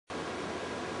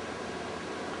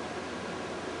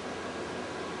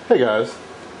Hey guys,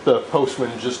 the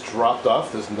postman just dropped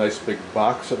off this nice big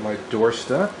box at my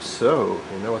doorstep, so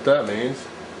you know what that means.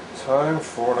 Time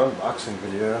for an unboxing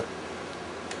video.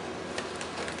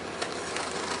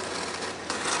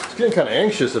 I was getting kind of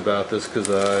anxious about this because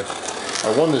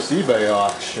I won this eBay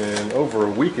auction over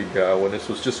a week ago when this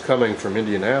was just coming from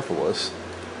Indianapolis.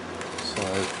 So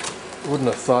I wouldn't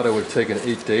have thought it would have taken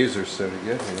 8 days or so to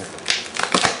get here.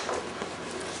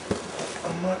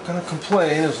 I'm not going to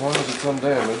complain as long as it's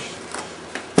undamaged.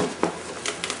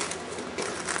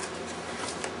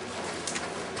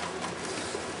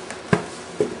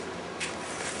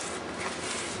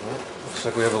 Well, looks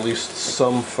like we have at least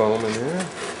some foam in here.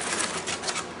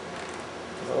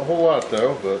 Not a whole lot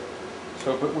though, but let's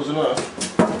hope it was enough.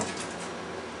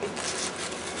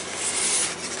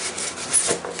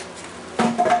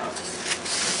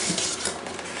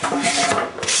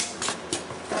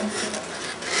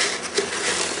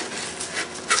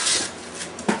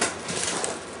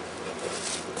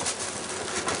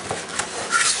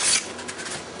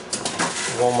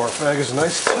 Walmart bag is a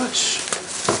nice touch.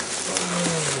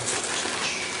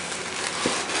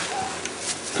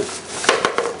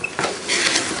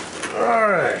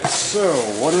 Alright, so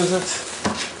what is it?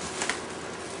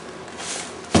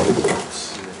 Let's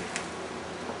see.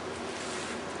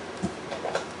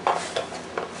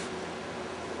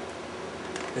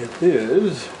 It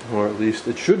is, or at least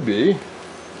it should be,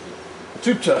 a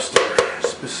tube tester,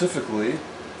 specifically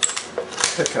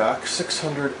Hickok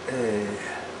 600A.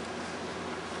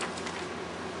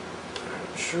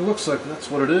 Sure looks like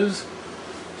that's what it is.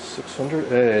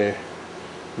 600A.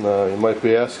 Now you might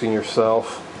be asking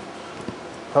yourself,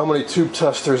 how many tube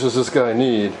testers does this guy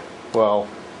need? Well,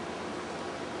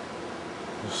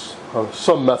 there's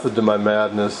some method to my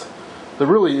madness. There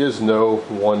really is no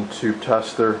one tube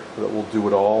tester that will do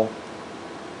it all.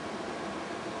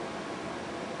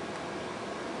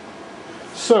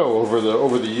 So over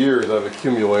the years I've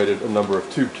accumulated a number of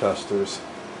tube testers.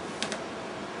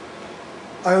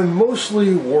 I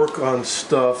mostly work on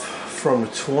stuff from the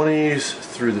 20s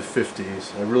through the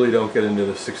 50s. I really don't get into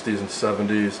the 60s and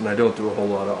 70s, and I don't do a whole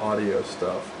lot of audio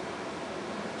stuff.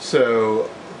 So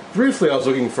briefly I was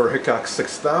looking for Hickok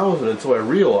 6000 until I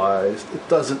realized it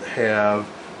doesn't have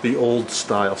the old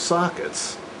style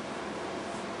sockets.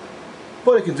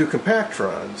 But it can do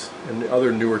compactrons and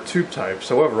other newer tube types.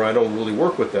 However, I don't really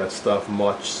work with that stuff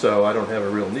much, so I don't have a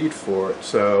real need for it.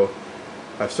 So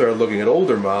I started looking at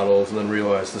older models and then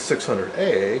realized the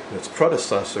 600A, its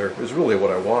predecessor, is really what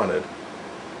I wanted.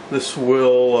 This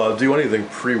will do anything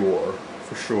pre-war,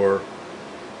 for sure,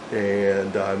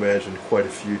 and I imagine quite a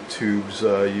few tubes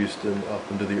used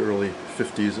up into the early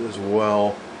 50s as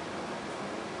well.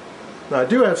 Now I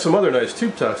do have some other nice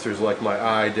tube testers like my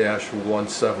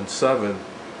I-177,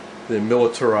 the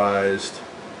militarized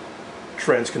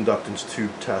transconductance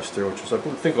tube tester, which is I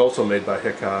think also made by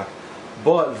Hickok.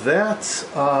 But that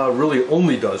really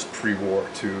only does pre-war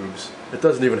tubes. It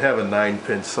doesn't even have a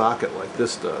 9-pin socket like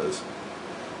this does.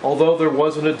 Although there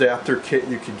was an adapter kit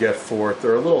you could get for it.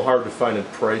 They're a little hard to find and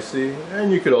pricey,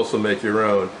 and you could also make your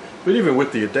own. But even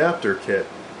with the adapter kit,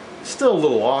 it's still a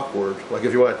little awkward. Like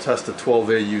if you want to test a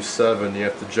 12AU7, you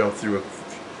have to jump through a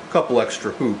couple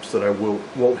extra hoops that I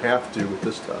won't have to with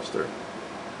this tester.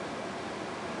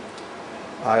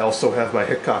 I also have my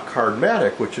Hickok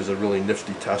Cardmatic, which is a really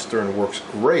nifty tester and works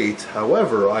great.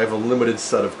 However, I have a limited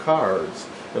set of cards,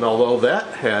 and although that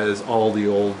has all the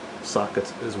old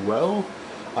sockets as well,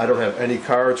 I don't have any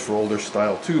cards for older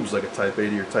style tubes like a Type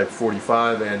 80 or Type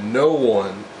 45, and no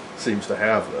one seems to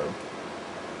have them.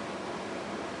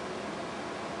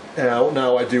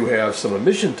 Now I do have some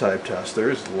emission type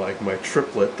testers like my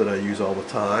triplet that I use all the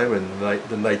time and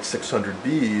the Knight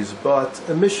 600Bs, but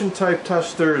emission type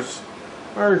testers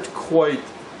aren't quite,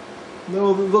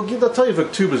 no, they'll tell you if a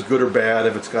tube is good or bad,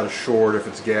 if it's got a short, if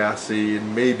it's gassy,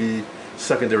 and maybe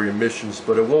secondary emissions,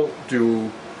 but it won't do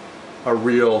a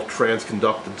real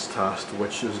transconductance test,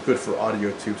 which is good for audio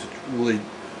tubes. It really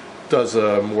does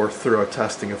a more thorough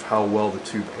testing of how well the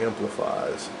tube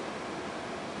amplifies.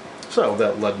 So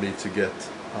that led me to get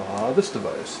this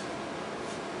device.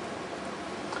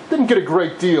 Didn't get a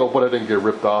great deal, but I didn't get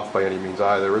ripped off by any means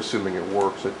either, assuming it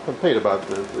works. I paid about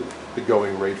the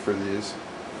going rate for these.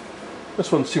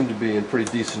 This one seemed to be in pretty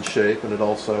decent shape, and I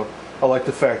like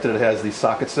the fact that it has these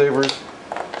socket savers.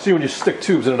 See, when you stick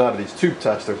tubes in and out of these tube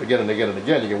testers again and again and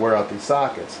again, you can wear out these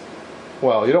sockets.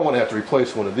 Well, you don't want to have to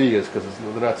replace one of these because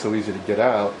they're not so easy to get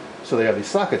out. So they have these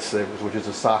socket savers, which is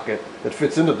a socket that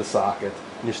fits into the socket,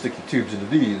 and you stick your tubes into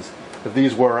these. If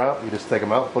these wear out, you just take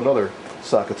them out and put another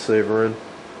socket saver in.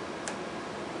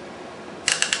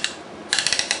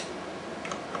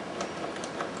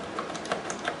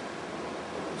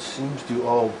 seems to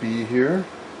all be here.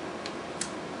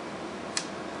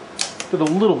 Did a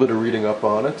little bit of reading up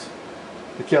on it.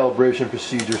 The calibration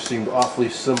procedure seemed awfully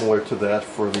similar to that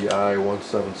for the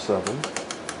i177.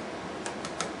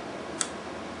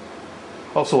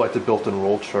 Also like the built-in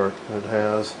roll chart that it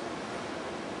has.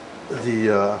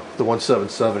 The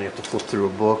 177, you have to flip through a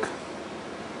book.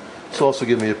 This will also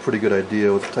give me a pretty good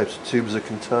idea of the types of tubes it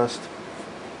can test.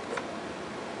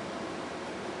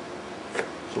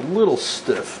 It's a little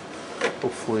stiff.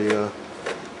 Hopefully,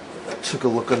 took a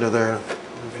look under there.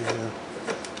 Maybe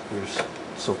there's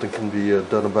something can be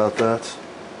done about that.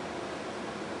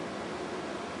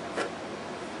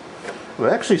 I'm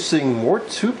actually seeing more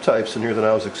tube types in here than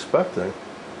I was expecting.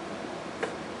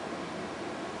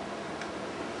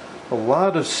 A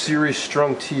lot of series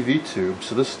strung TV tubes,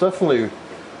 so this definitely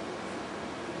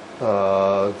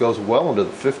goes well into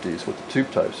the 50s with the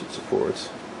tube types it supports.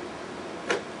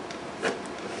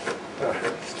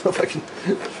 Let's know if I can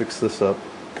fix this up.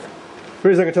 The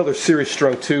reason I can tell they're series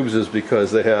strung tubes is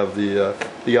because they have the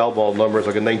eyeball numbers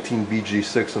like a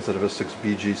 19BG6 instead of a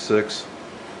 6BG6.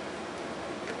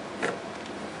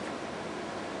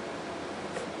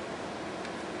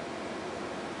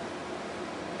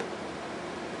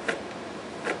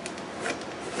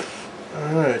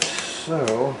 Alright,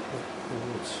 so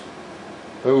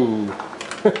oh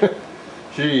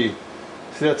gee,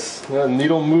 see that's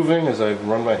needle moving as I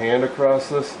run my hand across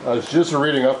this. I was just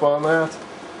reading up on that.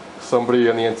 Somebody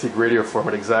on the Antique Radio Forum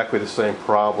had exactly the same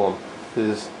problem.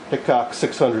 His Hickok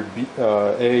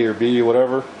 600A or B or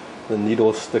whatever, the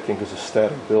needle is sticking because of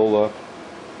static buildup.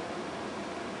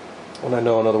 And I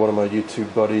know another one of my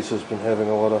YouTube buddies has been having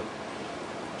a lot of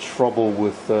trouble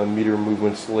with meter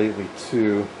movements lately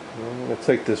too. I'm going to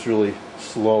take this really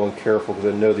slow and careful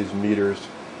because I know these meters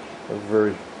are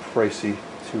very pricey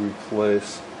to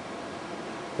replace.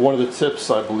 One of the tips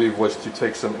I believe was to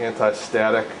take some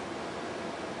anti-static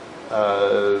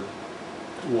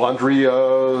laundry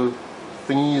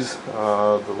thingies,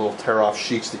 the little tear-off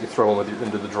sheets that you throw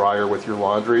into the dryer with your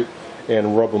laundry,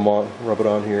 and rub it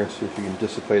on here and see if you can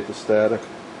dissipate the static.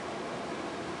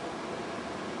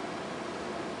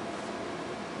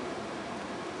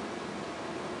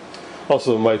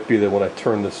 Also, it might be that when I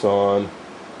turn this on,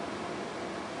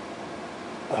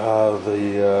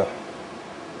 the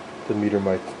meter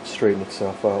might straighten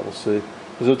itself out. We'll see.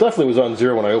 Because it definitely was on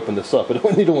 0 when I opened this up. It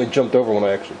only jumped over when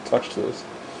I actually touched this.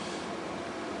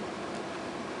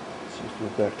 Seems to be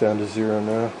back down to 0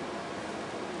 now.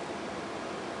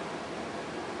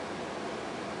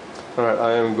 Alright,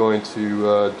 I am going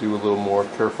to do a little more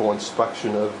careful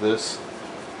inspection of this.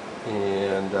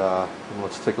 And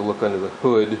let's take a look under the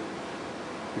hood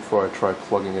before I try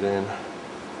plugging it in.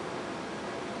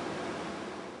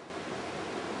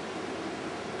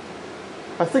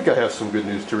 I think I have some good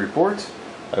news to report.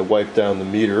 I wiped down the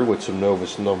meter with some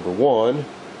Novus number 1,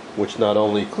 which not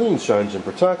only cleans, shines, and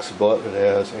protects, but it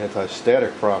has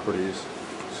anti-static properties.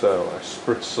 So I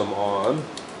spritz some on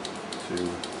to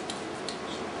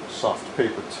soft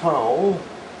paper towel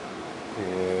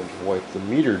and wipe the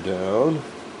meter down,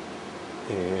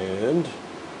 and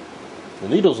the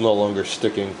needle's no longer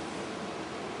sticking.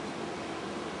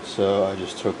 So I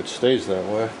just hope it stays that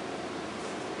way.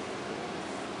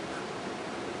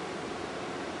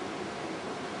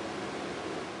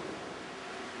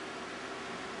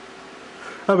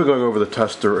 I'll be going over the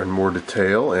tester in more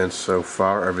detail, and so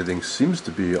far everything seems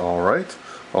to be alright.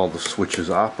 All the switches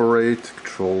operate,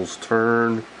 controls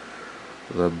turn,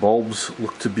 the bulbs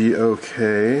look to be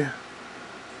okay.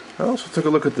 I also took a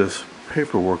look at this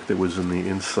paperwork that was in the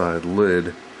inside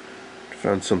lid.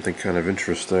 Found something kind of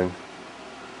interesting.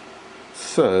 It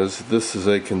says this is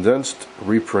a condensed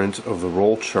reprint of the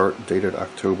roll chart dated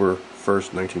October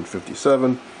 1st,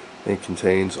 1957, and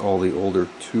contains all the older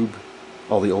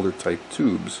type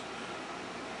tubes.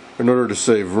 In order to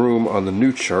save room on the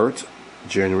new chart,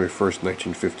 January 1st,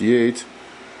 1958,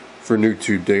 for new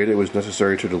tube data, it was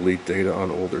necessary to delete data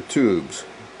on older tubes.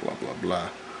 Blah, blah, blah.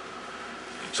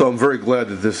 So I'm very glad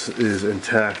that this is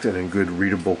intact and in good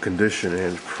readable condition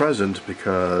and present,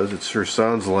 because it sure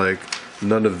sounds like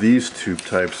none of these tube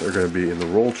types are going to be in the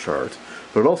roll chart.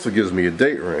 But it also gives me a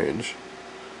date range.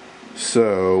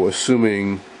 So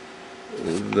assuming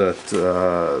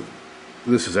that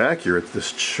this is accurate,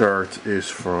 this chart is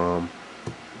from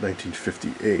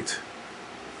 1958,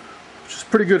 which is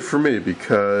pretty good for me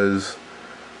because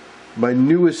my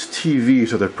newest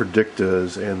TVs are the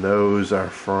Predictas, and those are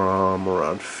from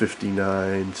around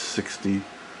 59, 60.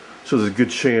 So there's a good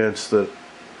chance that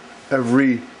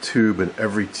every tube and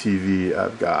every TV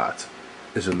I've got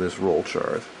is in this roll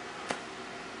chart.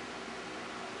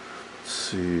 Let's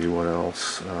see what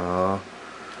else.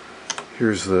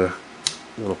 Here's the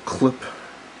little clip,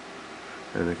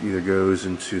 and it either goes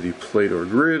into the plate or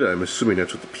grid. I'm assuming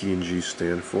that's what the P and G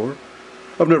stand for.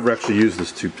 I've never actually used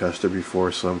this tube tester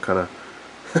before, so I'm kind of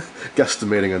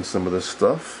guesstimating on some of this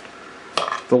stuff.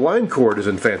 The line cord is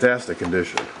in fantastic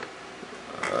condition.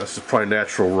 This is probably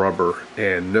natural rubber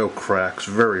and no cracks,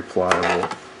 very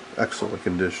pliable, excellent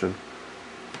condition.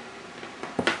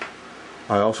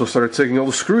 I also started taking all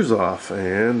the screws off,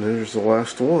 and there's the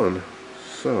last one.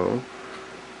 So,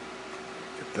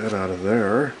 get that out of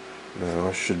there. Now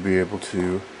I should be able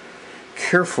to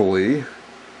carefully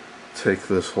take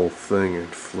this whole thing and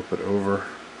flip it over.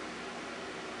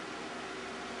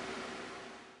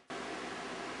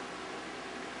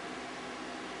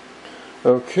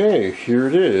 Okay, here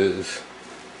it is.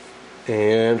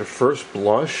 And at first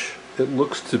blush, it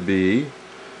looks to be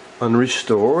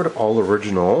unrestored, all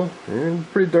original, and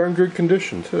pretty darn good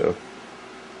condition too.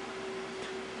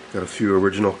 Got a few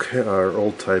original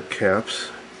old type caps.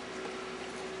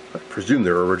 I presume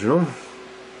they're original.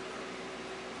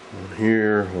 One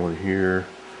here, a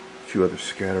few others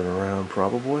scattered around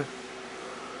probably.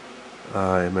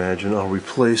 I imagine I'll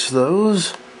replace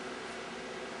those.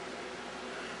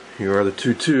 Here are the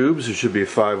two tubes. There should be a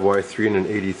 5Y3 and an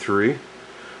 83.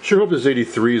 Sure hope this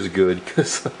 83 is good,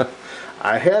 because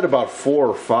I had about 4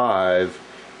 or 5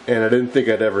 and I didn't think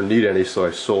I'd ever need any, so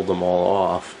I sold them all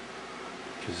off.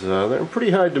 Because they're in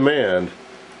pretty high demand,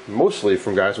 mostly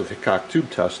from guys with Hickok tube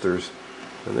testers,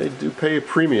 and they do pay a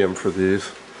premium for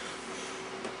these.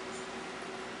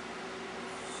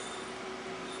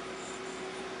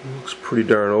 Looks pretty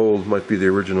darn old, might be the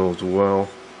original as well.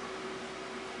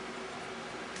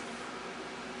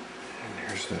 And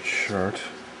here's that chart.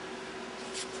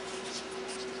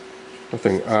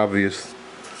 Nothing obvious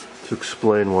to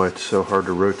explain why it's so hard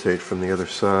to rotate from the other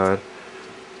side.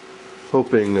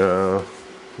 Hoping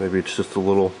maybe it's just a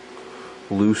little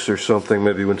loose or something.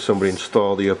 Maybe when somebody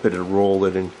installed the updated roll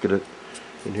they didn't get it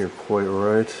in here quite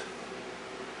right.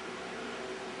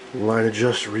 Line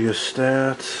adjust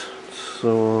rheostat,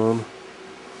 so on.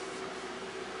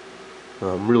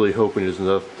 I'm really hoping it's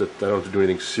enough that I don't have to do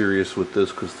anything serious with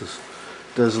this, because this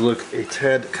does look a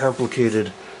tad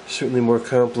complicated. Certainly more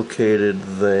complicated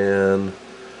than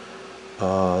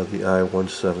the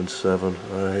i177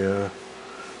 I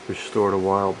restored a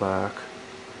while back.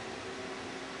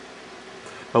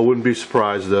 I wouldn't be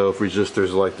surprised though if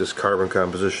resistors like this carbon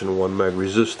composition 1 meg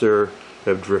resistor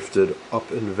have drifted up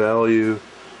in value.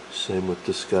 Same with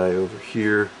this guy over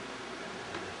here.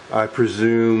 I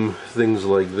presume things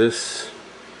like this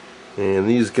and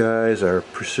these guys are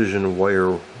precision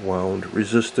wire wound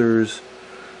resistors.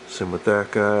 Same with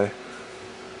that guy.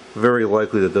 Very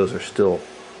likely that those are still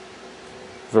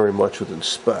very much within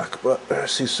spec, but I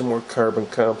see some more carbon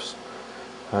comps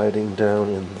hiding down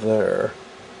in there.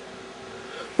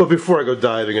 But before I go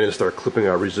diving in and start clipping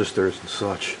out resistors and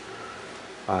such,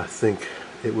 I think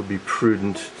it would be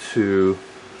prudent to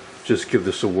just give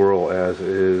this a whirl as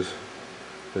is.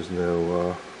 There's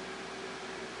no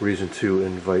reason to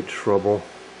invite trouble.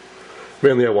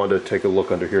 Mainly I wanted to take a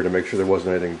look under here to make sure there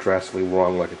wasn't anything drastically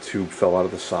wrong, like a tube fell out of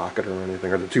the socket or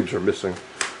anything, or the tubes are missing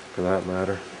for that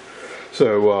matter.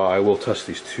 So I will test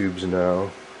these tubes now.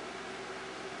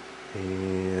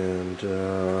 And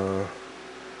I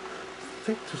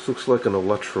think this looks like an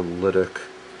electrolytic.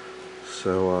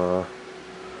 So I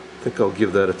think I'll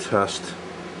give that a test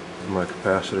with my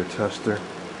capacitor tester.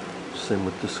 Same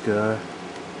with this guy.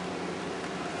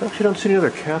 I actually don't see any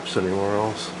other caps anywhere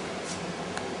else.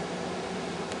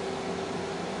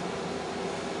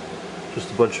 Just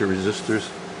a bunch of resistors.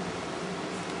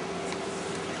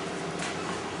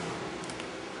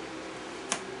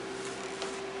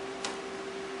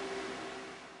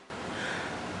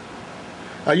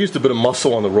 I used a bit of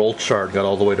muscle on the roll chart, got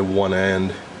all the way to one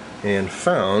end, and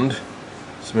found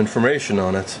some information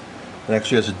on it. It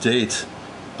actually has a date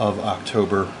of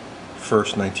October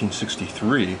 1st,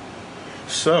 1963.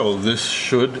 So this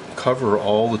should cover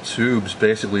all the tubes,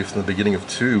 basically from the beginning of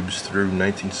tubes through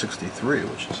 1963,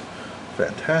 which is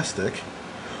fantastic.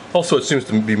 Also, it seems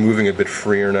to be moving a bit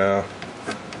freer now.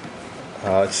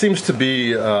 It seems to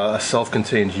be a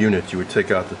self-contained unit. You would take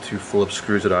out the 2 Phillips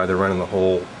screws at either end and the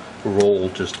whole roll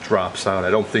just drops out. I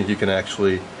don't think you can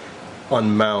actually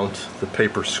unmount the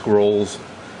paper scrolls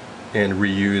and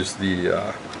reuse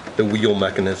the wheel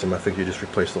mechanism. I think you just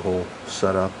replace the whole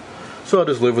setup. So I'll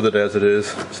just live with it as it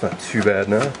is. It's not too bad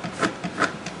now.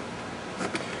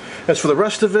 As for the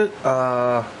rest of it,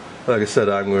 like I said,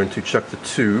 I'm going to check the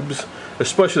tubes,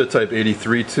 especially the type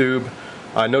 83 tube.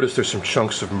 I noticed there's some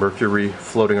chunks of mercury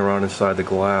floating around inside the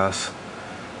glass.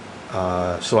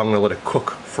 So I'm going to let it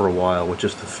cook for a while with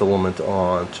just the filament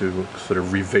on to sort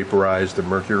of re-vaporize the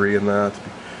mercury in that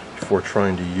before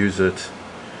trying to use it.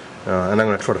 And I'm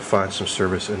going to try to find some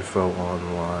service info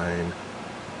online.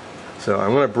 So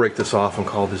I'm going to break this off and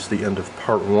call this the end of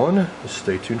part 1.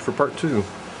 Stay tuned for part 2.